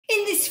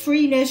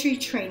free nursery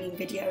training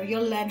video,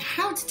 you'll learn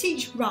how to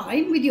teach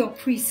rhyme with your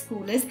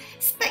preschoolers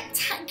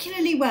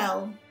spectacularly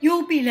well.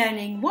 You'll be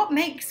learning what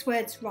makes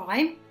words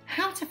rhyme,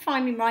 how to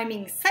find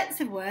rhyming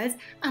sets of words,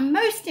 and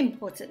most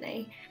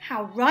importantly,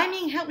 how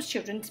rhyming helps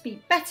children to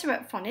be better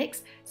at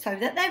phonics so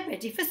that they're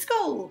ready for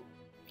school.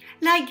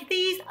 Like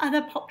these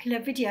other popular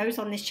videos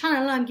on this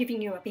channel, I'm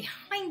giving you a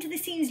behind the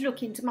scenes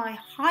look into my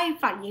high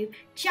value,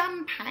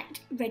 jam-packed,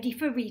 ready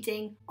for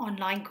reading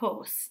online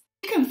course.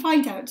 You can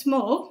find out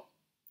more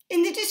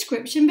in the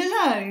description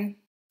below.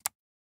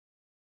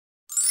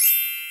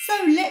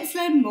 So let's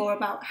learn more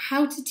about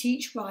how to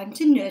teach rhyme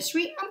to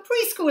nursery and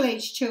preschool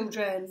age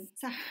children.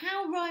 So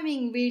how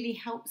rhyming really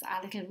helps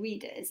our little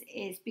readers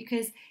is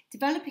because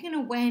developing an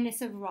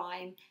awareness of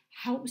rhyme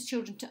helps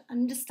children to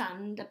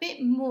understand a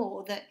bit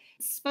more that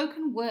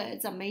spoken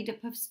words are made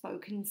up of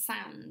spoken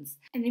sounds.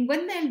 And then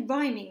when they're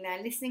rhyming,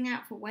 they're listening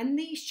out for when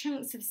these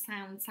chunks of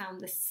sound sound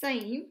the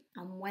same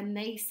and when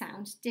they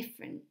sound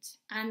different.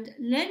 And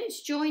learners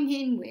join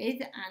in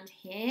with and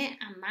hear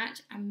and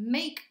match and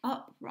make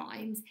up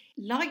rhymes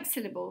like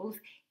syllables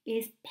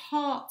is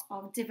part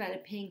of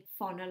developing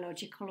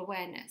phonological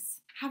awareness.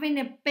 Having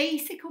a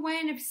basic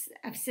awareness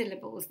of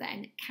syllables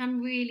then can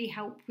really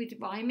help with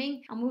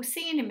rhyming, and we'll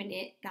see in a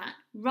minute that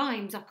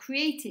rhymes are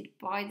created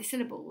by the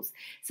syllables.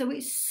 So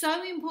it's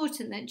so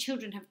important that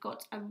children have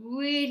got a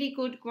really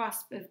good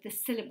grasp of the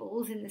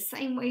syllables in the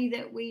same way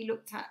that we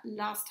looked at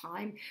last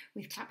time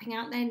with clapping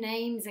out their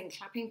names and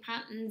clapping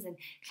patterns and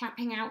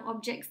clapping out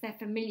objects they're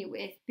familiar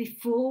with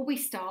before we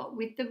start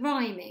with the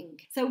rhyming.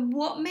 So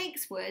what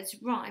makes words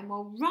rhyme?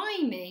 Well,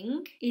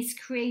 rhyming is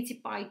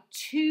created by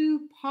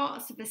two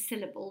parts of a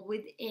syllable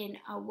within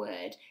a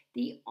word,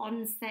 the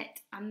onset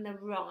and the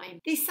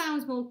rhyme. This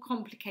sounds more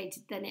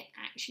complicated than it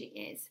actually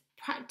is.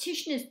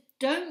 Practitioners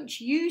don't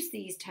use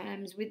these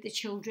terms with the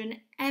children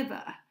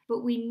ever,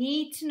 but we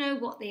need to know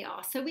what they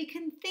are so we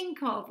can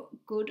think of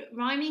good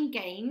rhyming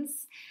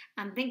games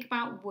and think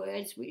about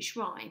words which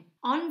rhyme.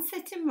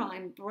 Onset and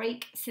rhyme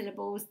break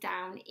syllables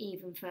down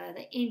even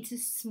further into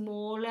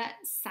smaller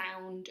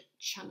sound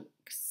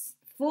chunks.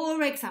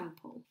 For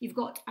example, you've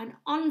got an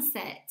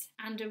onset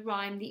and a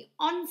rhyme. The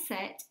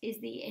onset is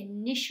the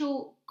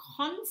initial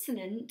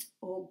consonant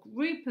or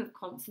group of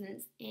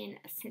consonants in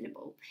a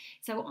syllable.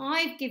 So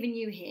I've given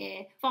you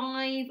here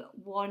 5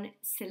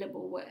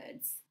 one-syllable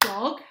words: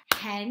 dog,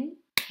 hen,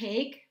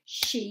 pig,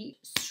 sheep,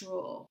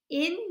 straw.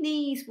 In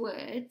these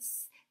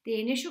words,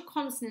 the initial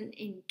consonant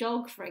in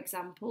dog, for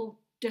example,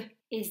 d,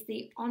 is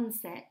the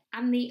onset,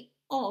 and the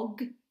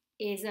og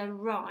is a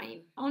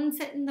rhyme.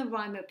 Onset and the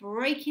rhyme are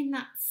breaking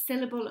that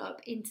syllable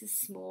up into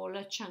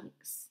smaller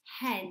chunks.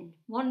 Hen,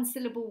 one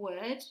syllable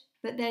word,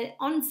 but the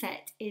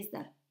onset is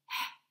the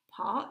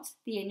part,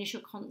 the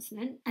initial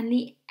consonant, and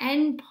the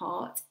n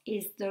part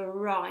is the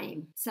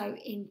rhyme. So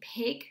in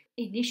pig,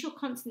 initial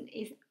consonant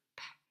is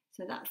p,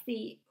 so that's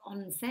the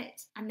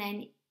onset, and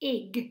then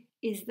ig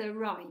is the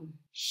rhyme.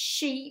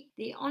 Sheep,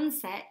 the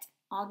onset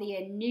are the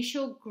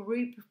initial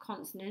group of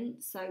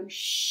consonants, so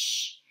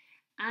sh,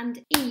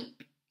 and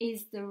eep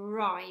is the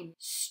rhyme.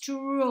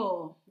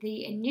 Straw,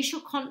 the initial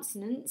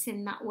consonants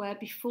in that word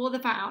before the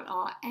vowel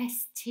are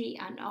S, T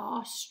and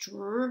R,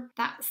 str,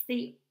 that's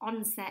the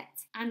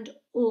onset, and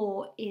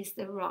or is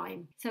the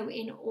rhyme. So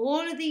in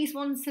all of these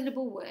one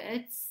syllable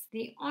words,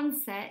 the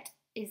onset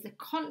is the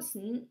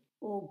consonant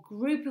or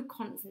group of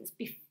consonants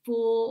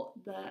before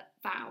the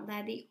vowel.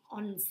 They're the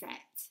onset.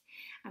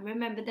 And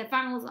remember, the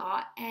vowels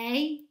are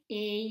A,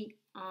 E,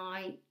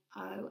 I,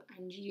 O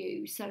and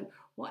U. So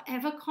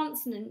whatever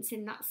consonants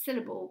in that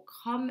syllable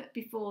come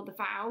before the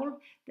vowel,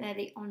 they're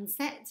the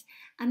onset.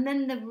 And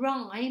then the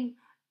rhyme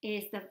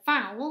is the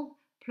vowel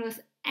plus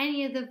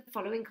any of the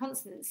following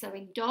consonants. So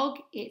in dog,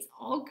 it's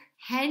og,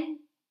 hen,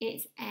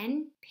 it's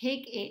n,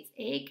 pig, it's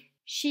ig,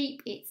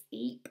 sheep, it's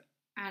eep,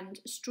 and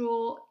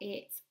straw,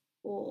 it's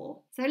or.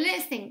 So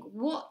let's think,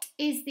 what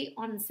is the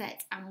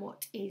onset and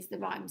what is the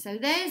rhyme? So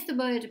there's the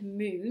word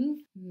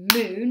moon,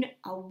 moon,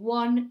 a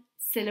one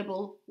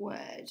syllable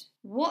word.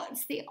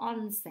 What's the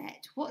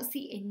onset? What's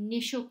the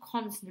initial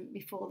consonant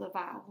before the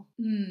vowel?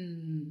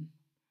 And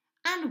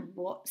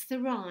what's the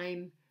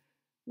rhyme?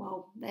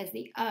 Well, there's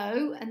the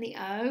O and the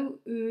O,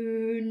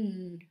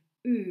 oon,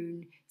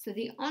 oon. So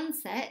the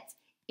onset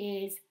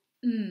is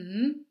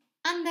and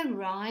the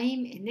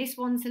rhyme in this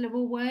one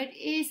syllable word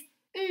is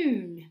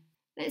oon.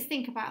 Let's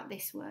think about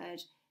this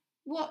word.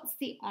 What's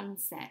the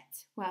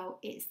onset? Well,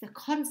 it's the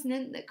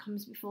consonant that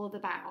comes before the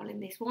vowel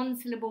in this one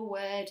syllable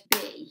word,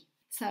 B.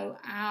 So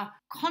our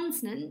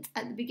consonant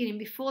at the beginning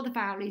before the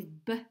vowel is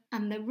B,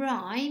 and the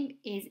rhyme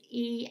is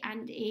E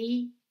and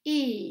E,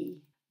 E,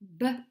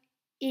 B,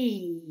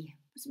 E.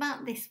 What's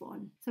about this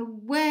one? So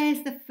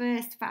where's the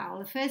first vowel?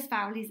 The first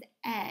vowel is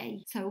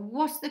A. So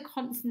what's the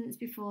consonants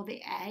before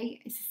the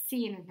A? It's a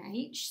C and an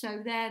H,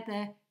 so they're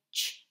the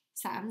ch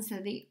sound. So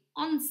the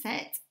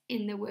onset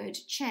in the word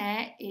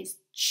chair is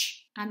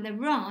ch, and the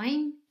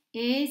rhyme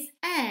is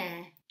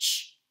air,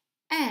 ch,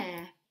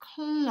 air.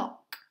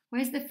 Clock.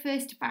 Where's the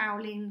first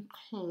vowel in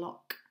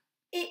clock?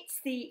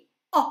 It's the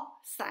O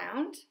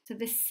sound. So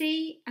the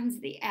C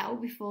and the L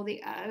before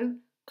the O,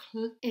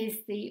 cl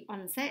is the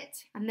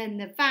onset, and then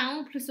the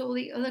vowel plus all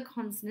the other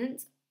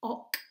consonants,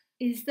 ok,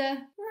 is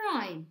the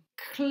rime.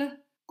 Cl,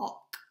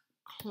 ok,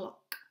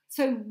 clock.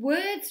 So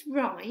words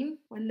rhyme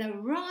when the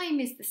rhyme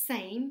is the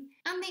same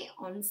and the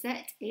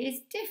onset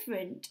is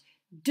different.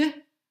 D,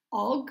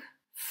 og,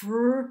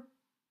 fr,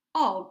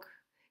 og.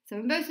 So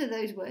in both of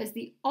those words,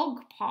 the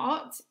og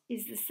part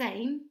is the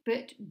same,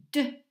 but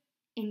d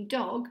in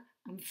dog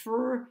and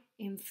fr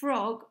in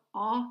frog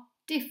are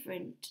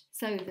different.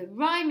 So the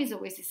rhyme is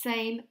always the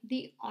same,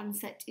 the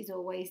onset is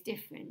always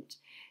different.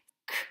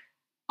 K,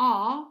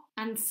 r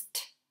and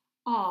st,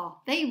 r.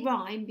 They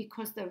rhyme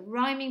because the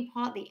rhyming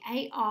part, the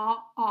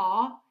AR,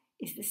 R,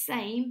 is the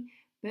same,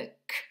 but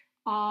k,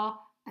 r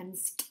and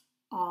st,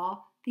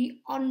 r, the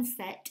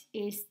onset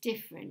is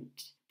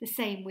different. The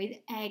same with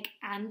egg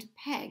and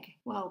peg.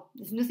 Well,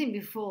 there's nothing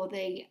before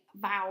the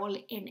vowel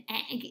in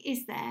egg,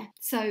 is there?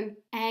 So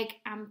egg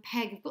and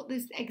peg have got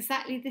this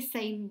exactly the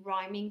same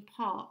rhyming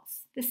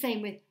parts. The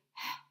same with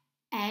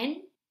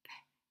n, p,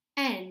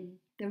 n.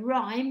 The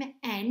rhyme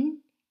n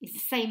is the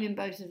same in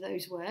both of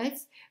those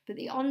words, but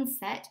the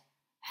onset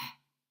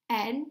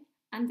n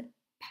and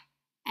p,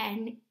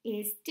 n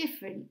is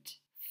different.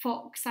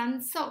 Fox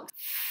and socks.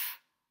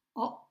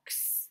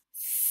 Ox,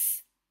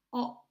 s,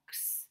 ox.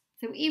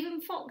 So even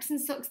fox and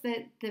socks,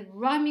 the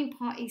rhyming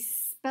part is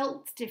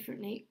spelt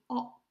differently,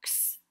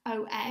 ox,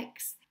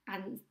 O-X,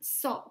 and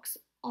socks,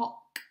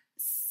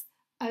 ox,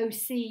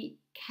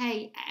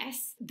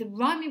 O-C-K-S. The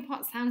rhyming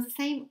part sounds the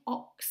same,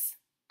 ox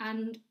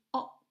and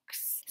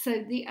ox.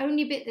 So the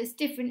only bit that's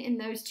different in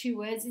those two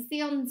words is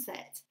the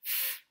onset.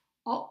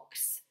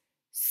 Ox,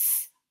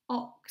 s,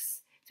 ox.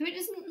 So it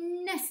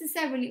doesn't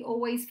necessarily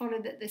always follow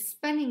that the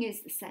spelling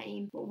is the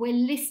same, but we're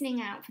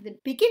listening out for the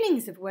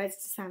beginnings of words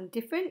to sound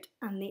different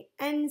and the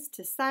ends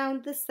to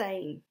sound the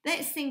same.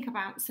 Let's think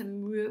about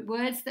some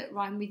words that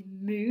rhyme with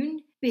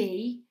moon,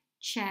 bee,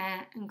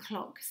 chair and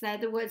clock. So they're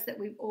the words that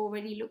we've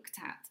already looked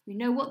at. We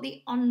know what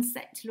the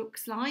onset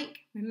looks like.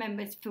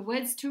 Remember, for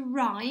words to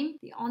rhyme,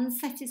 the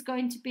onset is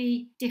going to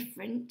be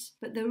different,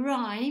 but the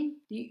rhyme,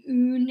 the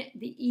oon,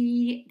 the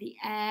e, the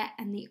air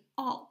and the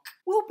ok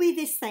will be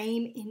the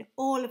same in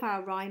all of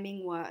our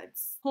rhyming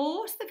words.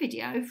 Pause the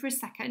video for a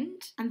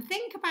second and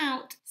think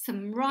about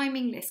some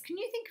rhyming lists. Can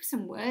you think of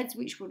some words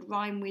which would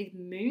rhyme with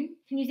moon?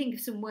 Can you think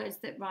of some words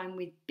that rhyme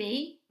with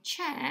bee,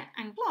 chair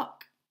and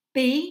clock?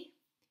 Bee,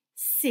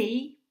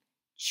 see,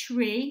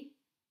 tree,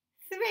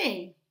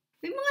 three.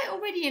 We might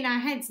already in our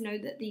heads know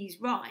that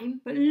these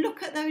rhyme, but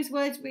look at those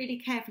words really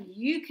carefully.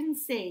 You can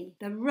see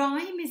the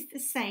rhyme is the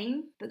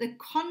same, but the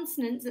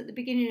consonants at the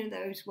beginning of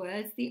those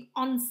words, the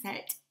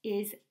onset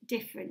is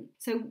different.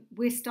 So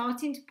we're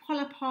starting to pull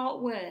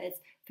apart words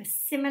for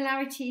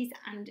similarities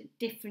and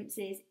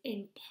differences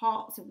in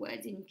parts of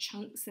words, in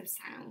chunks of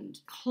sound.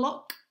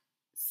 Clock,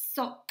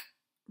 sock,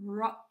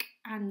 rock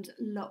and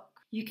lock.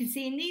 You can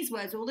see in these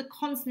words, all the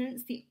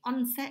consonants, the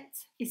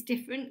onset is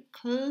different.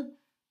 Cl,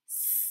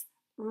 s,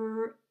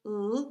 r,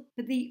 l.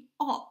 But the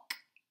ok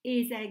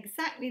is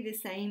exactly the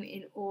same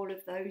in all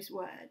of those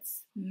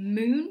words.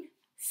 Moon,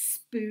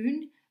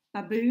 spoon,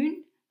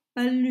 baboon,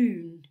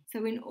 balloon.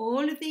 So in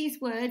all of these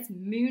words,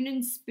 moon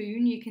and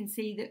spoon, you can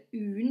see the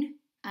oon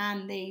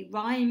and the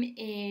rhyme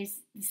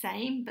is the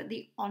same, but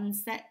the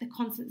onset, the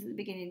consonants at the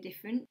beginning are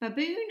different.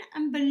 Baboon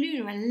and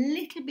balloon are a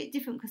little bit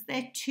different because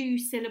they're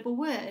two-syllable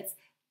words.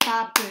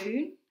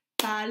 Baboon,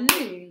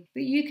 balloon.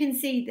 But you can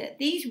see that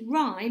these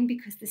rhyme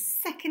because the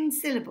second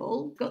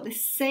syllable got the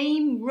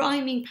same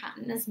rhyming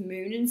pattern as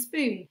moon and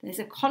spoon. There's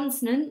a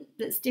consonant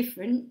that's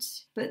different,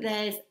 but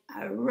there's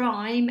a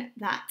rhyme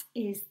that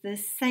is the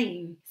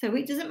same. So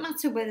it doesn't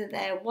matter whether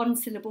they're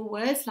one-syllable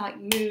words like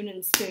moon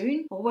and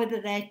spoon, or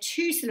whether they're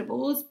two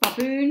syllables,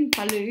 baboon,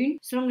 balloon,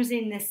 so long as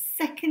in the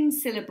second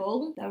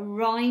syllable, the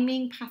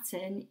rhyming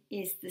pattern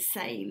is the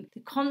same.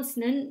 The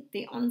consonant,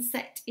 the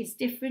onset is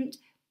different,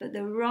 but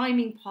the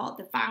rhyming part,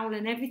 the vowel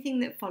and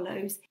everything that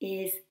follows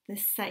is the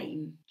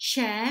same.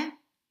 Chair,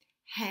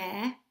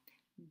 hair,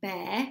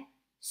 bear,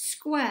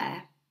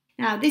 square.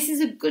 Now this is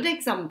a good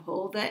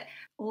example that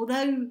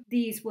although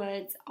these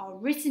words are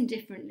written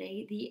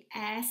differently, the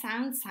air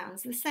sound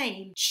sounds the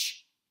same.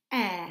 Ch,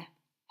 air,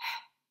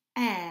 h,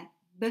 air,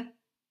 b,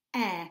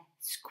 air,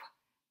 squ,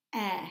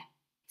 air.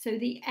 So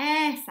the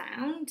air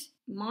sound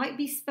might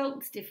be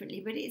spelt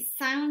differently, but it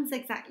sounds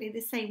exactly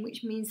the same,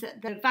 which means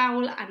that the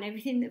vowel and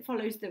everything that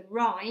follows the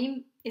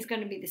rhyme is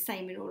going to be the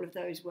same in all of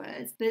those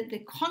words. But the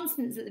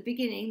consonants at the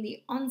beginning,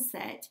 the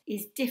onset,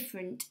 is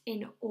different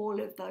in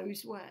all of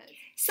those words.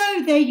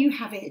 So there you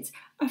have it,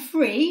 a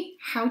free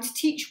How to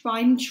Teach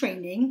Rhyme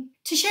training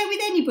to share with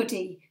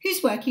anybody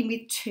who's working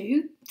with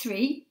 2,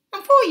 3,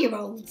 and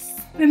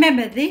 4-year-olds.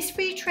 Remember, this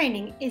free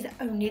training is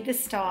only the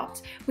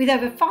start. With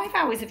over 5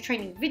 hours of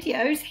training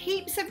videos,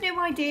 heaps of new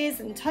ideas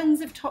and tons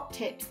of top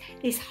tips,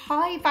 this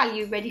high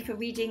value ready for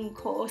reading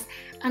course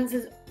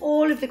answers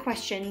all of the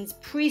questions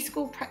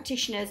preschool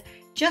practitioners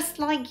just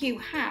like you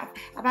have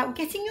about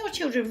getting your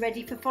children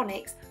ready for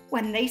phonics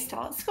when they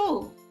start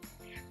school.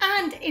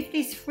 And if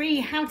this free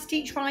How to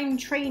Teach Rhyme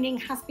training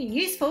has been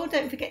useful,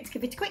 don't forget to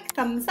give it a quick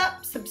thumbs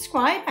up,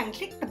 subscribe and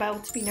click the bell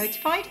to be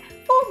notified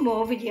for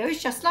more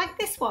videos just like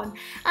this one.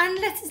 And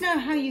let us know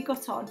how you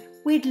got on.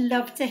 We'd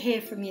love to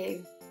hear from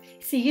you.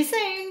 See you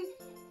soon.